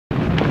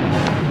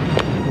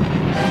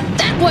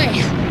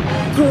Wait,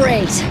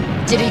 great.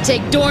 Did he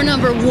take door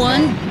number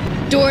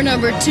 1, door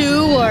number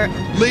 2, or...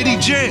 Lady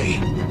J!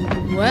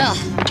 Well,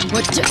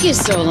 what took you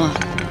so long?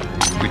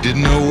 We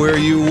didn't know where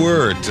you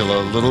were till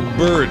a little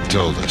bird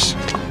told us.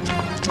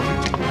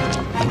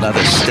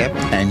 Another step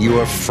and you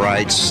are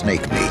fried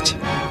snake meat.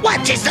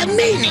 What is the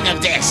meaning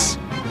of this?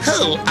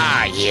 Who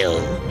are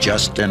you?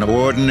 Just an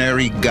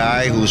ordinary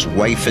guy whose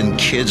wife and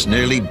kids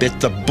nearly bit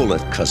the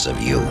bullet because of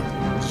you.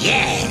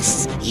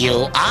 Yes,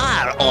 you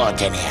are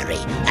ordinary.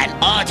 An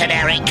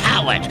ordinary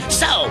coward,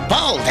 so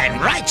bold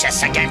and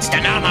righteous against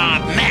an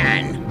unarmed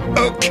man.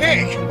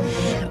 Okay.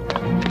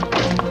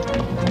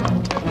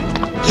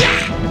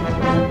 Yeah!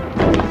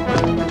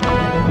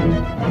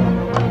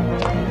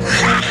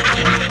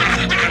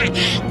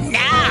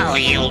 Now,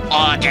 you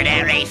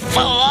ordinary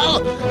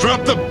fool!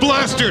 Drop the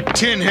blaster,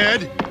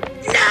 tinhead!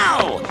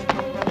 No!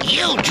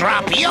 You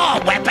drop your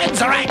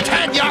weapons or I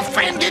turn your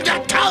friend into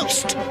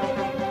toast!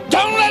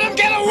 Don't let him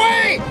get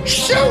away!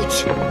 Shoot!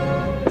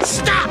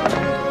 Stop!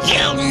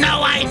 You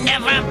know I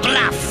never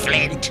bluff,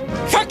 Flint.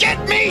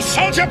 Forget me,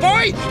 soldier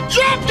boy!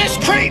 Drop this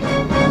creep!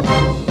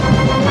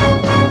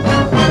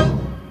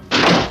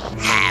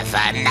 Have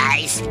a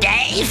nice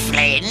day,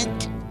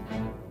 Flint.